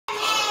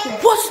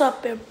What's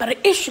up, everybody?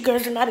 It's your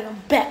girls, and I'm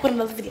back with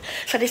another video.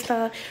 So this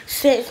time,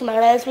 since my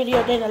last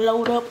video didn't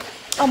load up,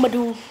 I'ma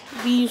do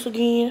these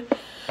again.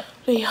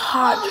 They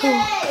hot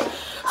too,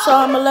 so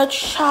I'ma let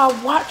y'all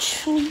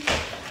watch me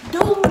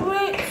do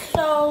it.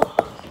 So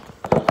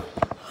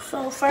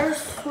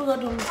first we're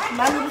gonna do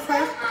my noodles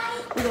first.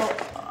 We're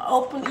gonna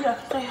open. Yeah,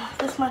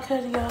 this is my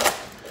cousin, y'all.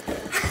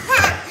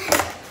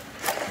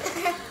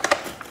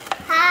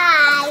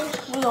 Hi.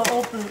 We're gonna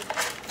open.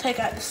 Take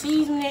out the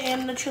seasoning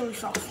and the chili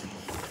sauce.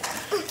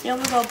 Then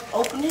we're gonna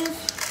open this.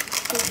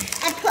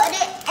 And put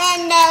it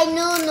in the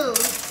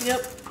noodles.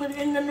 Yep, put it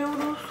in the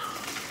noodles.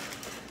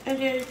 And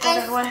then throw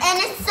that away. And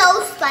it's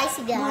so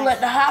spicy, guys. We'll let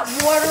the hot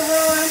water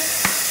run.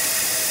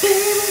 Then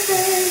we're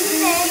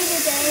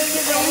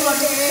gonna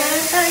do the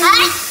same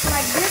thing.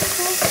 Like this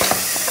one.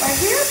 Right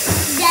here.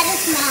 That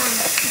is mine.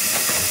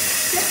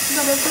 Yep,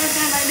 we're gonna do the same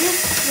thing like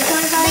this.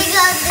 Because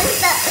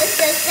it's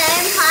the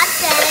same hot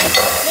thing.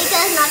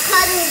 Because my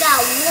cousin got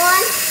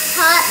one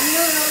hot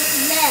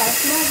noodles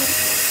left.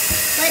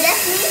 But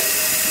that's me.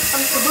 I'm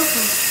for this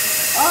one.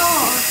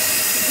 Oh,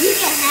 you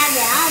can have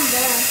it. I'm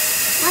done.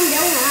 I'm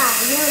done with hot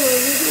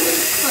noodles.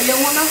 Oh, you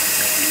want them?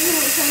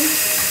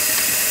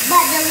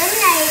 But the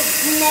lemonade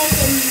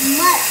makes it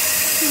much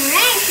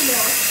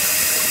rancier.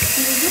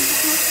 You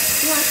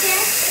want to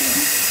share?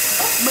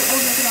 But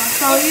we'll make it off.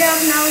 So yeah,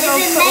 now we're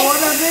gonna put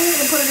water in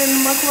it and put it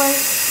in the microwave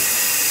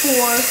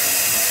for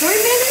 3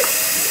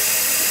 minutes.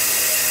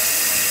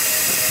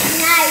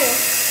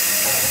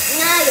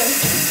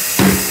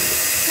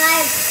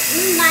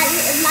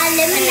 My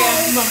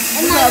lemonade.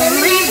 We're gonna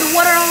leave the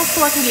water on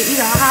so I can get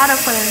even hotter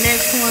for the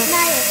next one.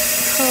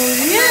 So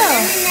yeah.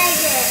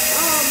 Lemonade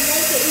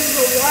make it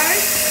even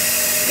worse.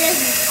 Just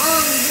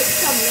get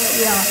some milk.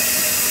 Yeah.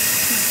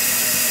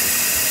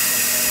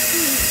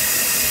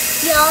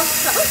 Yo,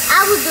 so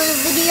I will do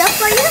the video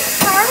for you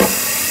first,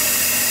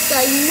 so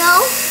you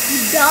know you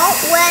don't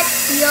wet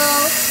your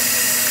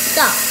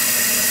stuff.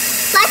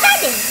 Like I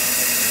did.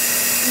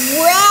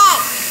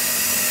 Wet.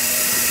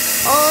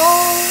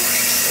 Oh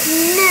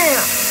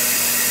snap.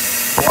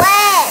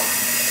 Wet.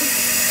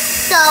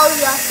 So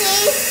you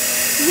see,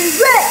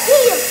 you're right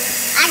here.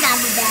 I got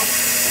my back.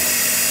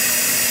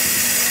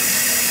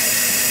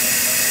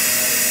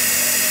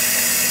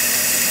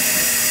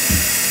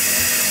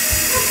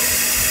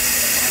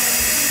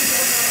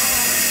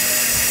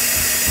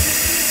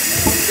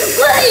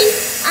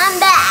 Please, I'm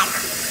back.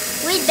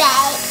 We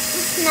back.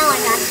 Now I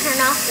gotta turn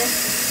off the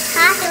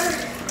hot.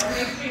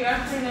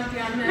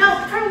 No,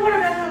 turn the water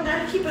back on.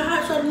 Gotta keep it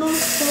hot so the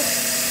noodles cook.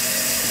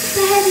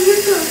 Say hey to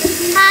YouTube.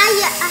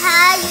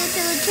 Hi,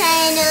 YouTube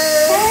channel.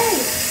 Hey.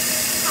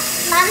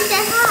 Mommy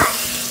said hi.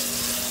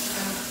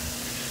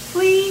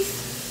 Please.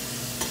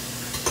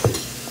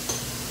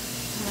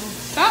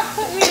 Stop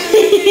putting me on the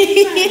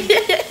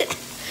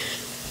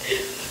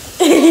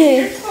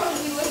You're supposed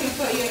to be looking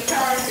for your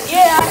charger.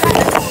 Yeah, I got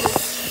it.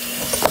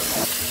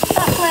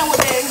 Stop playing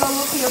with that and go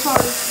look for your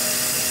charger.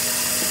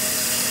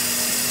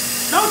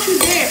 Don't you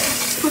dare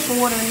put some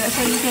water in there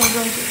so you can't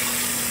drink it.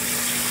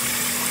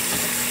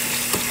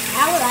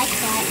 I would like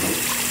that.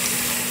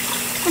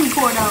 Let me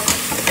pour it out.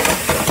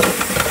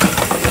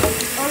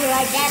 I would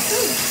like that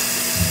too.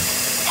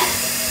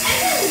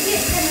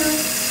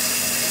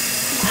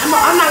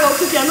 I'm not gonna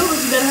cook your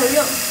noodles. You better hurry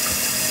up.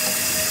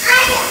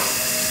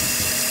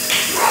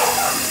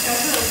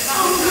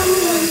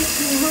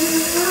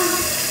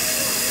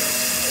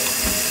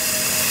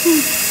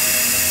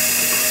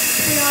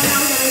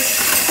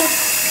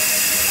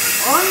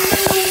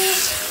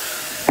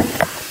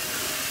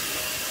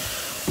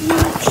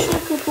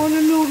 Check up on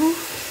the noodles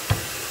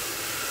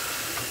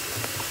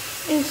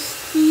and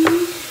see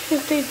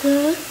if they're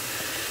done,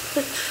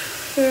 but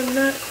they're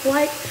not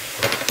quite.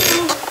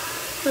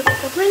 Put it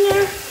up in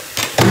there.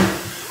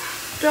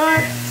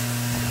 Start.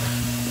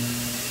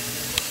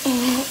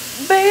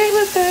 Baby.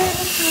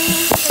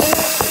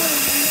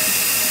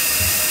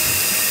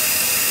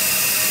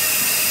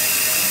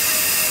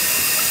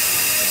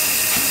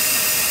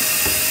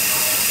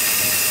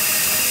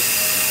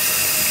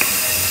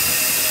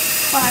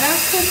 While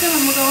that's cooking, I'm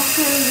gonna go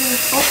ahead and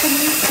open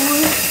this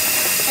one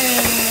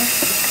and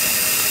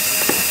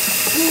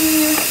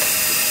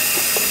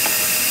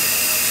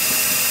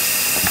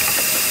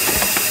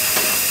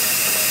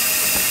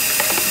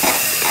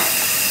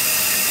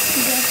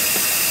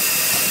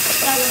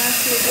that one I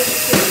feel good.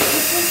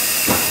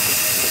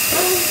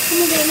 I'm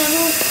gonna get another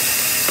one.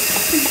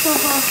 So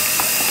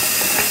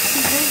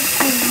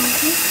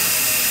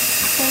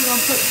I'm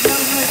gonna put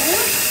that right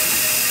there.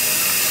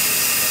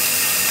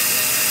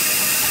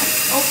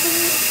 Open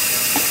it.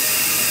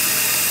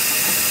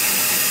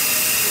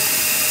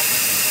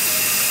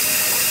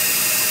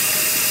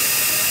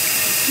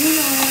 You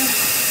know what?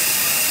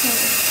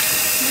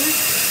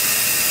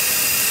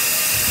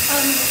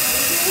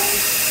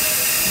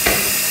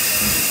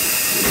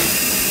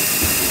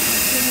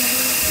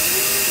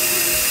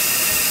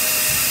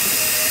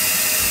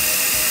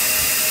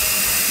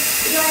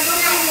 Go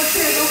find your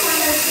chair. Go find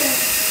your chair.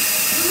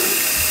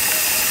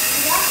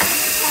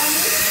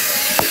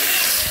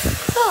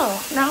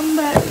 Oh. Now I'm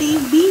back at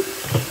these beef.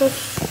 Let's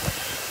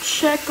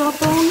check up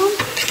on them.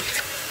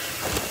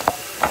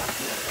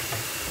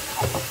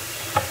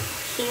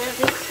 See, I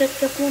just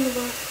checked up on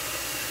them.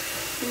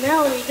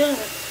 Now they done.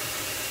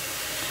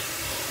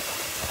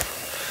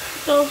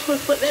 So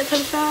let's put that to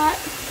the side.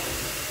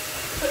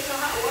 Put some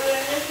hot water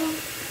in this one.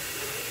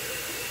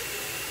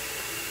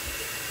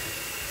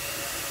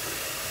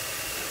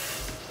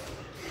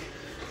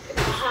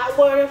 Hot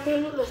water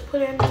in it. Let's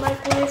put it in the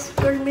microwave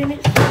for 30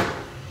 minutes.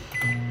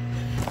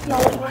 Now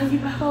let's bring you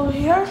back over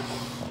here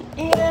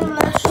and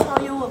let's show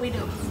you what we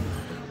do.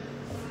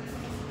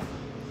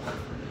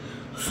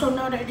 So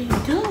now that they're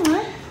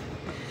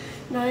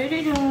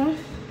done,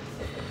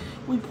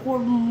 we pour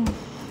a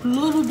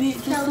little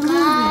bit, just a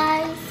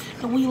little bit,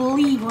 and we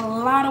leave a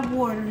lot of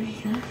water in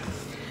here.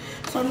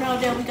 So now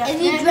that we got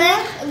if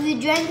you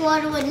drink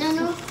water with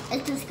noodles,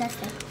 it's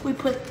disgusting. We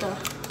put the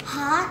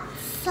hot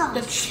sauce,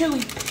 the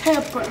chili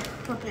pepper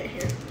up in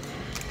here.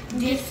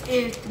 This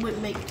is what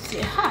makes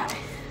it hot.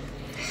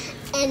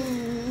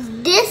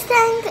 And this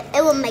thing,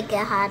 it will make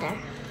it hotter.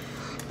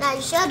 Now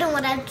show them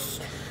what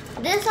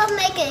this will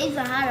make it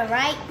even hotter,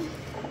 right?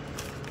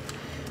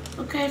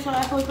 Okay, so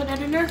after we put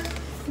that in there,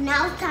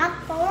 now it's time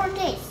for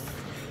this.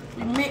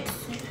 We mix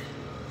it.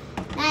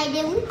 Now,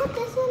 did we put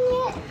this in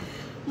yet?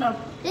 No.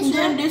 And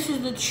then this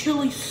is the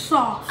chili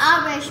sauce.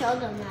 I already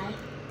showed them that.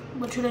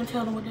 But you didn't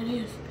tell them what that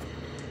is.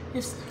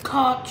 It's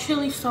called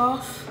chili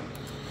sauce.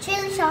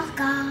 Chili sauce,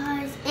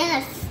 guys.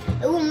 And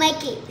it will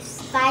make it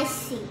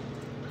spicy.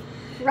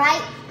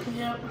 Right?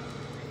 Yep.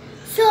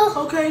 So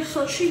okay,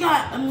 so she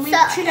got 2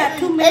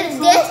 minutes. If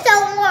this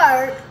don't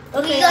work,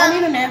 okay, I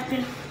need a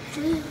napkin.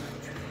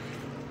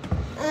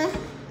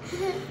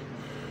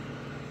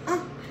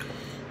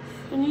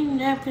 I need a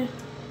napkin.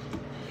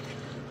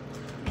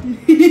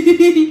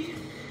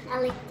 I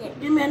licked it.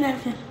 Give me a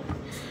napkin.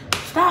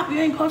 Stop, you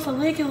ain't supposed to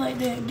lick it like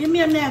that. Give me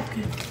a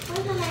napkin.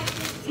 Where's the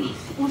napkin?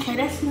 Okay,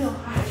 that's milk.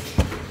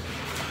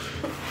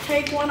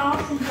 Take one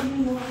off and give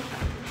me one.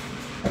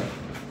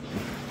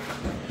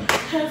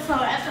 Okay, so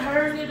after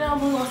hers get done,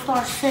 we're gonna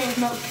start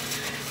setting up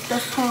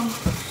this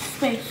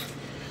space.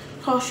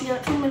 So she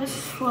got 2 minutes.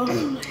 So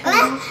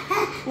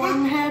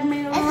 1.5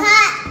 minutes.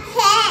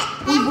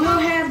 We will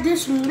have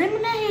this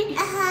lemonade,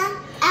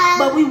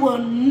 but we will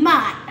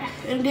not.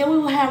 And then we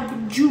will have the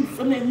juice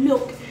and then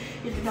milk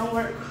if it don't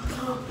work.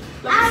 So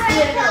let me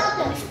split it up.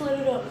 Let me split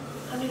it up.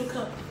 I need a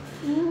cup.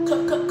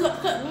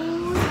 Cup.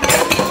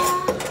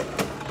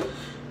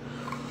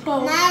 So,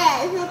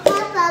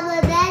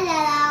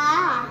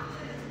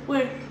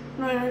 where?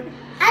 Right.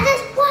 I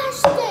just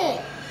washed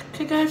it.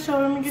 Okay, guys, so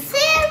let me just.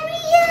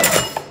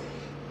 Serious?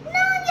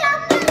 No, y'all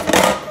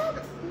messed up.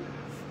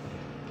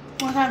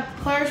 One time,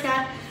 Claire's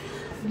got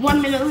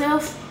 1 minute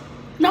left.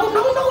 No,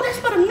 that's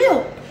for the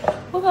milk.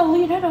 We're gonna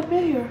leave that up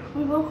in here.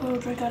 We both gonna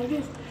drink out of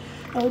this.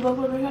 And we both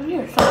gonna drink out of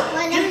here. So,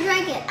 wait, let me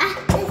drink it.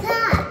 It's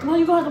hot. Well,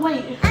 you gonna have to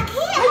wait. I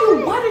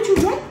can't. Why did you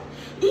drink?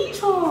 Eat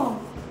some.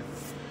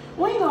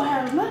 We ain't gonna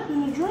have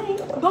nothing to drink.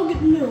 Go get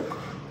the milk.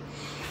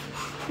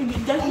 Your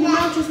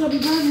mouth just gonna be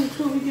burning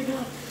until we get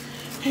done.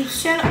 Hey,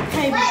 shut up,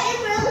 table. Wait, it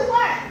really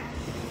worked.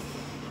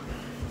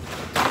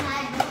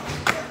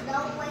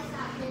 Don't waste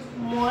out this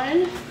one.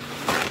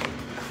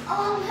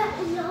 Oh, that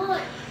was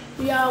hot.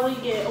 Y'all, we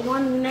get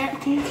 1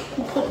 napkin.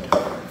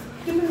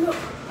 Give me the milk.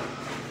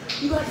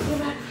 You got to go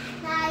back.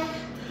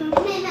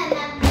 Maybe I'm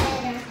not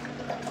better.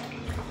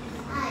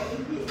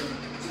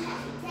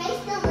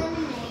 Taste the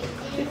lemonade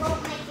and it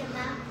won't make your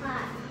mouth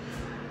hot.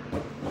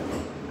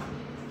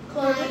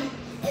 Close it.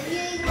 If you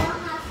don't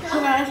have to. So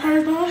guys,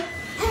 hers done.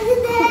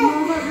 Put them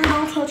over here,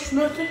 don't touch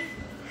nothing.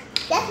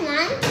 That's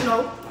mine? No.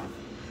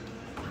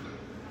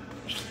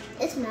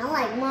 It smells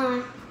like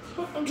mine.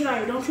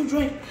 Jai, don't you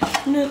drink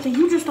nothing.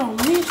 You just don't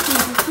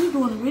listen. She's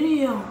doing a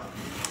video.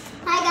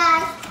 Hi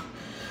guys.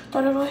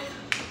 Throw it away.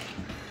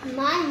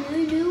 My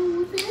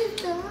noodles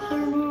is done. Her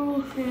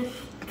noodles is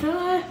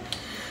done.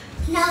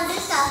 Now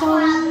this got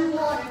pour out the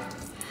water.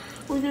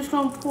 We're just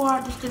gonna pour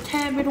out just a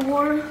tad bit of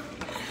water.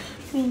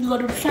 You go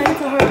to the same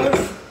for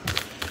hers.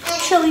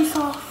 Chili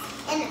sauce.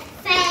 And the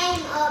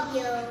same of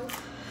yours.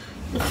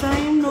 The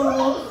same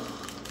noodles.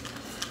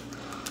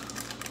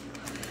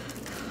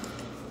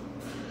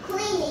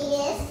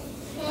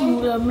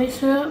 We're gonna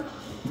mix it up.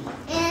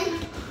 And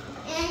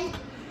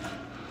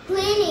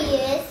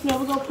cleaniest. Now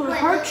we're gonna put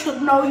her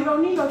chip. No, you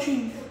don't need no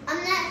cheese.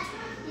 I'm not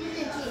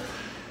using cheese.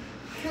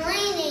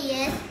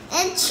 Cleaniest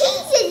and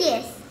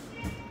cheesiest.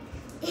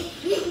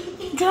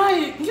 Jai,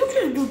 you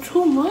just do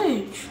too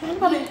much.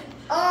 Anybody?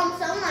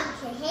 Someone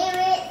can hear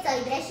it, so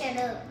you better shut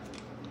up.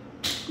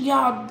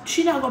 Y'all,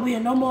 she not gonna be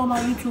in no more of my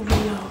YouTube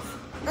videos.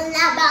 I'm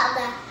not about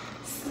to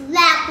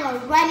slap her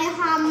right in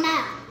her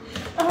mouth.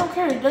 I don't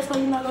care. That's why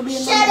you're not gonna be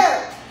in no Shut more.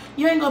 up.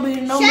 You ain't gonna be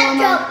in no more. Shut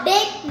your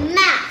big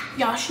mouth.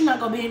 Y'all, she not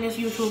gonna be in this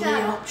YouTube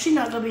video. She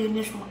not gonna be in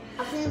this one.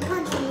 I'm gonna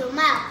punch in your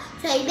mouth.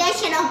 So you better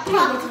shut up. I'm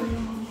not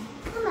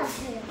Come on,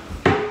 here.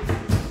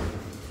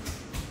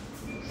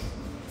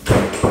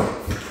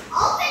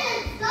 Open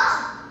the door.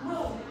 No.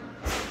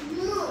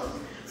 Move.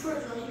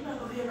 First of all, you're not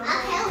gonna be in no I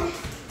can't.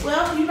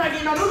 Well, you not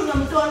getting no noodles, I'm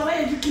gonna throw it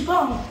away and you keep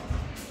on.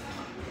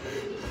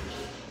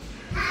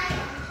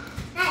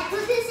 Hey,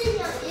 put this in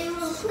your ear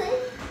real quick.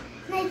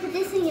 Hey, put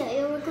this in your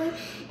ear real quick,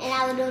 and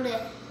I will do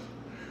this.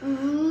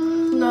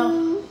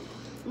 No.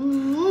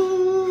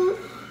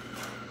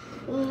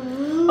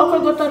 Okay,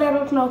 go throw that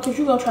up now, because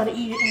you're going to try to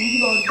eat it and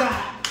you're going to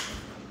die.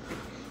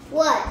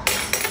 What?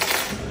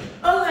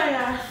 Okay,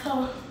 guys,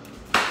 so.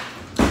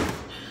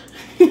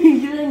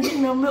 You ain't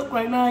getting no milk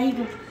right now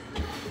either.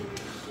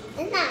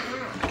 It's not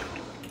hot.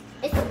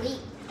 It's sweet.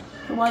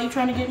 So why are you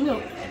trying to get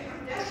milk?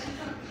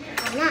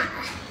 I'm not.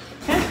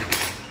 Okay?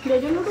 You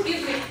get milk?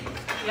 Excuse me.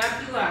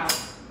 Yuck you out.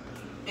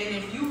 And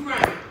if you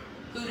run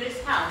through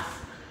this house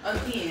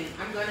again,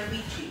 I'm gonna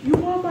beat you. You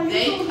want my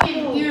They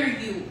can hear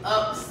you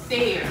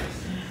upstairs.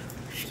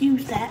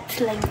 Excuse that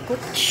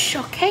language,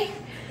 okay?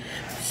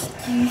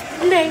 Excuse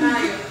the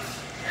language.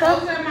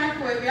 Close that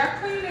microwave. Y'all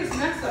clean this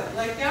mess up.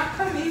 Like y'all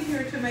come in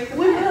here to make a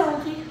We mess. will,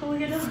 okay? So we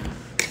get done.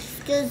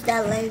 Excuse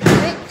that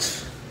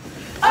language.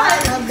 I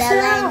love that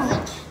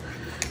language.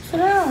 Sit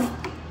down.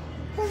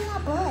 It's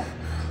not bad.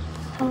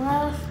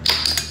 Hello?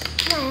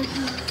 So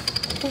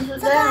Sit down.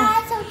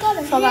 guys, I'm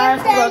gonna So guys,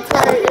 we're gonna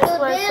turn it this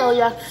way so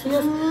y'all can see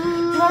us.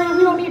 No,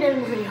 we don't need that in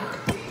the video.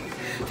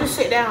 Just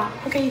sit down,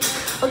 okay?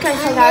 Okay,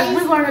 so guys,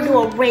 we're gonna do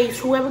a race.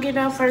 Whoever get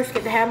done first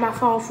get to have my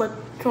phone for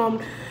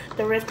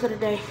the rest of the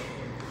day.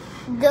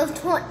 Whoever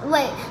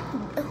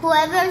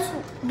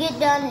get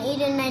done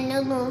eating their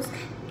noodles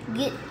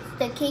gets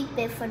to keep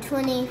it for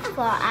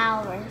 24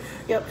 hours.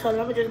 Yep, so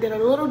let me just get a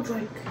little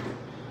drink.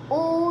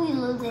 Oh, you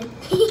losing.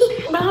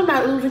 No, I'm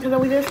not losing because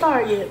we didn't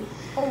start yet.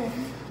 Oh.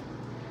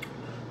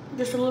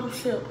 Just a little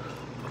sip.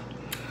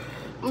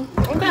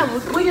 Okay,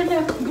 we get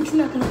there. Get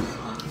your napkin.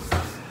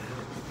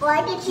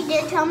 Why did you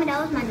just tell me that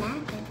was my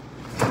napkin?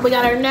 We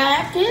got our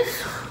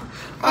napkins,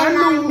 our And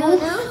our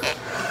noodles, noodles.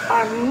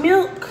 our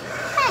milk,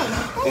 Hey,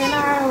 and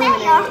our hey,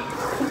 lemonade.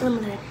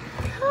 Lemonade.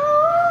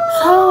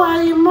 So,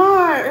 are you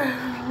more?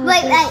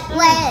 Wait.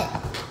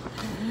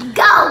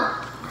 Go!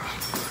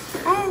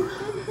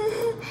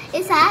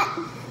 It's hot.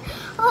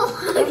 Oh,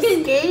 I'm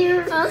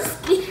scared. I'm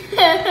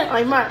scared. Are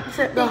you more?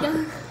 Sit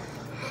down.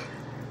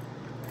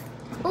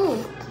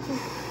 Ooh.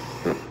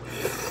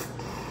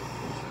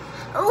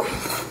 Ooh.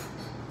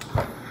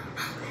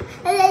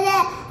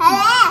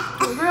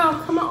 Girl,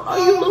 come on. Oh,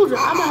 you losing.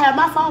 I'm going to have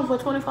my phone for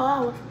 24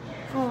 hours.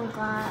 Oh,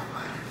 God.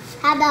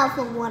 How about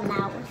for 1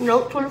 hour?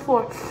 Nope,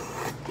 24.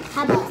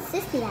 How about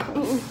 60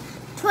 hours?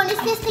 20,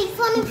 60,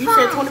 25. You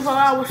said 24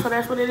 hours, so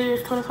that's what it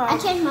is, 24 I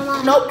hours. changed my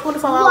mind. Nope,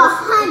 24 hours.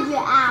 100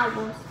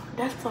 hours.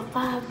 That's for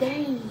 5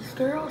 days,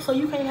 girl. So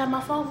you can't have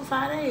my phone for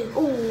 5 days.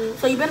 Ooh.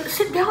 So you better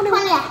sit down and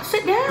 20 hours.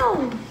 sit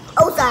down.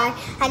 Oh, sorry.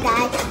 I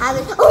died. I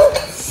was. Oh.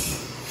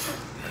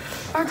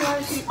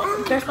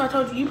 That's why I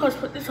told you, you supposed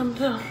to put this on the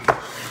top.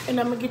 And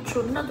I'm gonna get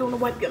you another one to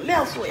wipe your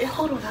mouth with.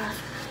 Hold on, guys.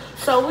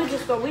 So we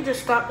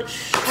just stopped the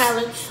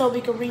challenge so we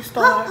can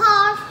restart.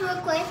 Pause real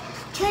quick.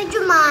 Change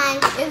your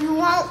mind if you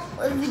want.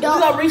 If you don't.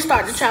 We're gonna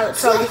restart the challenge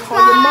so you Subscribe.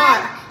 on your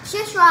mind.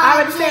 Subscribe. I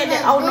already said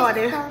that. Oh, no, I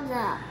This did. thumbs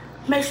up.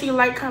 Make sure you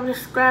like, comment,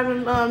 subscribe,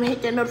 and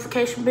hit that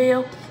notification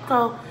bell.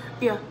 So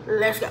yeah,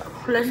 let's go.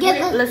 Let's Give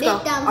get us it. Let's big go.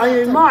 thumbs On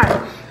your up. mark.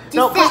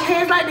 No, Just put say-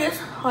 hands like this.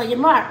 On your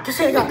mark. Just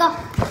say it. Let's Go. go.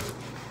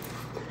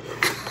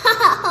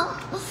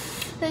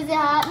 Is it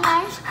hot,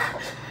 Mars?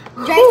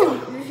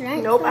 Drink some.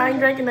 Drink Nope, some. I ain't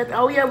drinking nothing.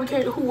 Oh yeah, we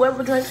can't.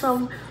 Whoever drinks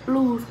something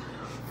lose.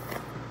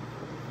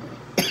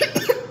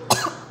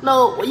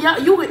 No, yeah,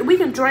 we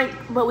can drink,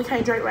 but we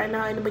can't drink right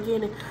now in the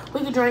beginning. We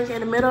can drink in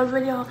the middle of the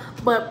video,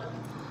 but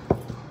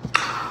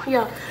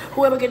yeah,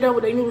 whoever get done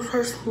with their noodles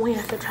first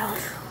wins the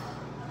challenge.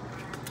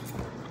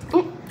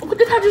 What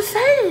did I just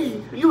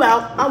say? You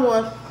out. I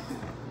won.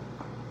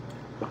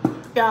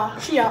 Y'all,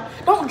 she out.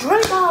 Don't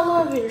drink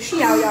all of it.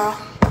 She out,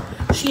 y'all.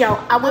 She out.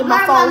 I win my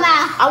phone.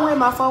 I win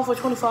my phone for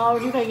 24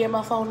 hours. You can't get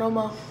my phone no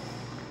more.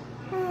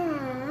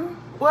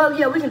 Well,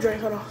 yeah, we can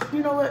drink. Hold on.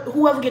 You know what?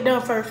 Whoever get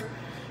done first.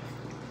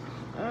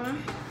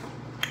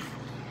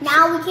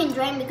 Now we can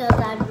drink because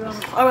I'm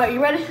drunk. All right,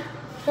 you ready?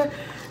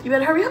 You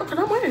better hurry up, because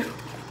I'm winning.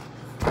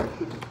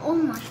 Oh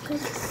my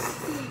goodness.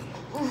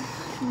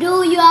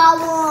 Do y'all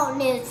want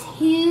this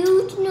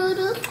huge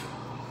noodle?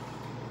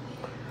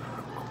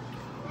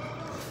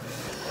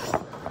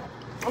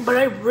 But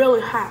they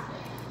really hot.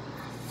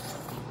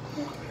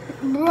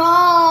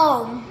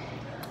 Bro.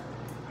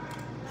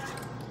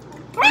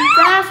 Be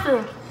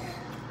faster.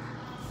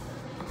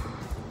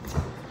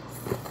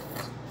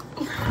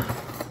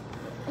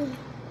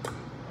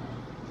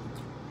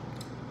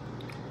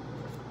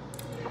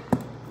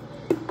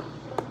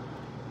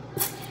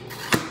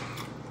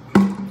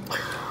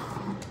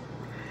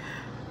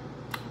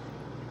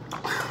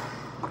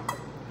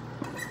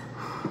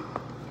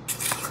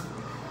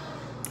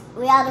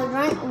 We had to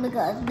drink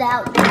because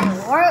that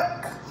didn't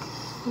work.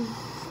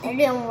 It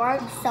didn't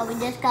work, so we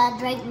just gotta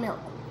drink milk.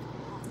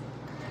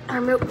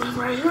 Our milk is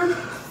right here.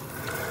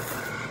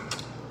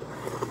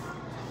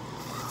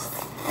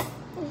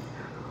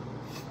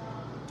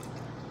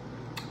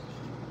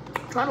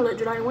 Trying to let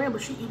Jedi win,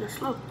 but she eating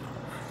slow.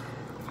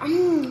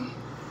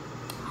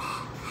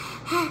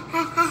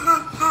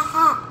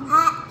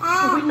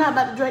 not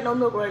about to drink no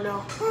milk right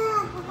now.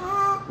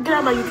 Get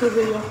out my YouTube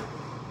video.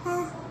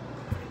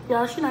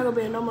 Y'all, she not gonna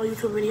be in no more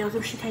YouTube videos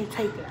if she can't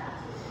take it.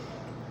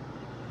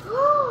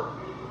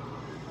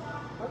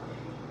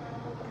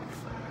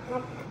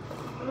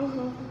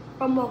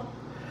 Come on.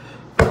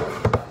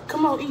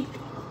 Come on, eat.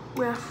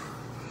 Yeah.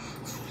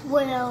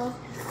 Well,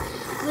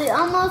 we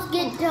almost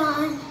get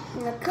done.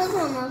 The cook's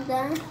almost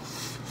done.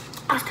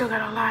 I still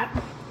got a lot.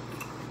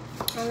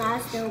 And I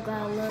still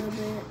got a little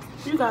bit.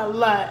 You got a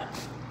lot.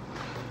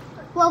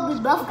 Well, we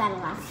both got a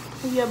lot.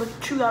 Yeah,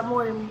 but you got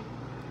more than me.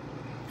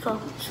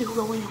 So, see who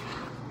gonna win.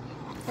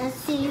 Let's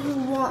see who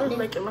won. It's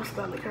making my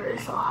stomach hurt.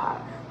 It's so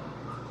hot.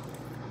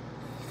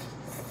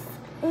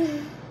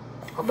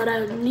 But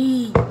I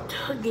need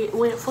to get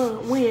win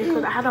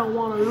because I don't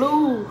want to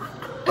lose.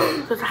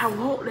 Because I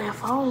want that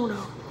phone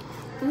though.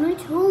 Me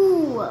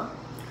too.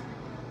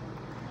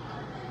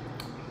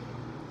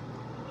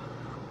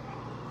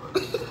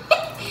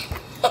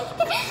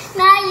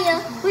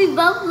 Nadia, we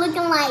both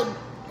looking like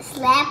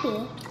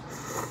Slappy.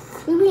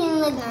 We been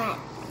looking like.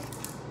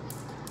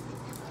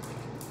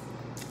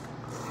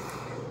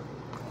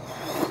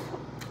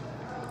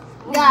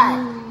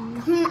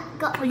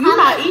 God, You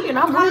not eating,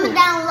 I'm comment winning.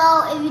 down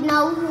below if you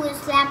know who his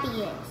Slappy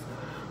is.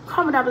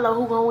 Comment down below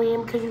who gonna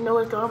win because you know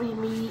it's gonna be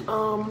me.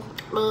 Or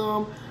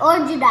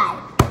Jedi.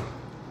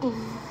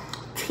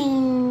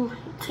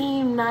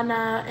 Team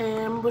Nana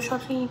and what's your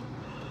team?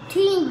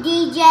 Team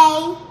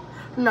DJ.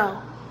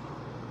 No.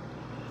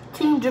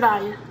 Team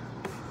Jedi.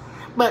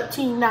 But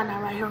Team Nana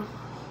right here.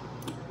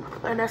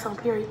 And that's on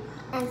period.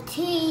 And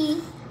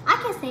I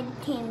can say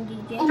Team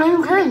DJ. No,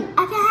 you can't.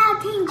 I can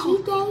have Team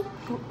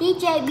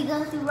DJ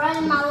because you're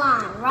running my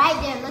line. Right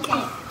there, look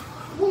at it.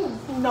 Boom.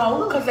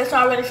 No, because that's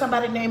already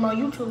somebody's name on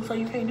YouTube, so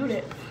you can't do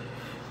that.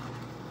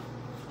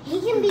 He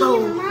can be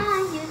in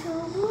my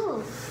YouTube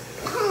too.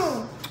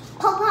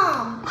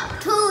 Pom-pom.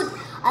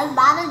 A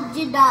lot of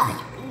Jedi.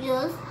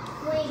 Just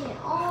waiting.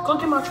 Go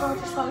get my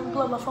charger so I can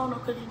plug my phone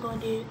up because you're going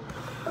dead.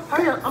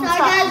 Hurry up, I'm sorry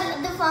sorry.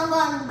 guys, the phone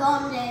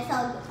going there. So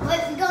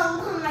wait, we're going to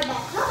come right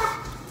back.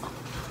 Okay.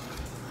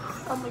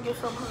 I'm going to get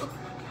some help.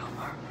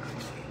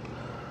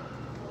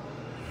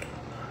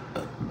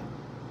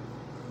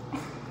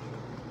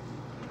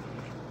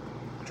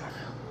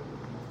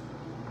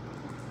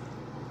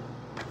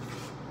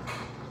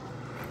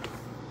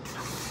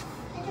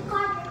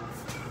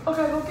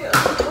 Okay, go get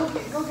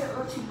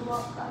let you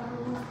block out of her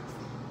room.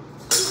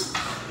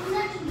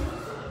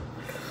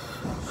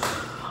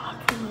 I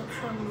can't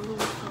show me the room,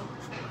 so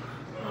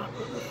I'll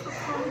put this up.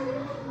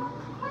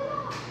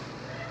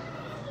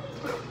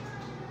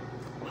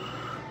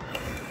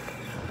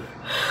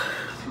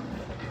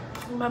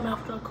 My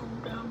mouth gonna cool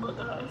down, but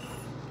guys,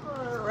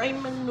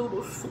 ramen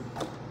noodle soup,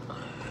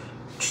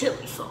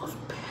 chili sauce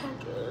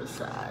packed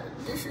inside.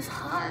 This is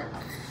hot.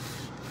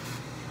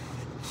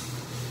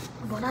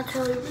 When I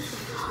tell you this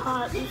is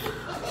hot,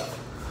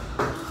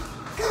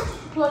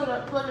 plug it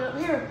up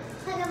here.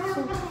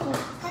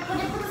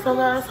 So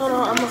guys, hold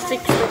on, I'm gonna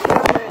fix the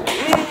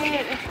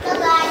camera. So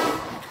guys,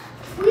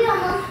 we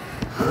almost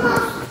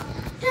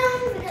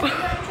done. We're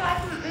gonna try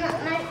some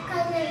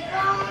cousin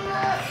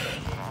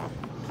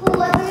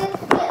whoever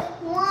gets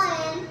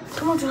one.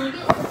 Come on, Johnny.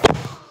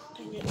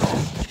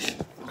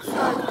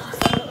 Sorry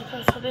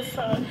guys, so this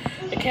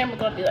the camera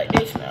gonna be like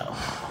this now.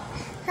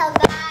 So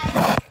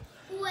guys,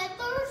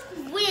 whoever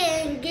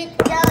wins gets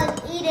done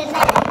eating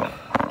that.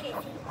 Okay.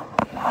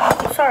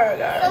 Sorry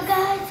guys. So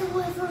guys,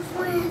 whoever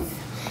wins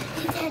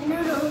gets that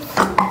noodles.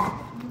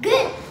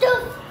 Get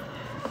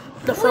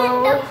the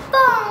phone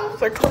phone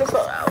for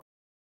 24 hours.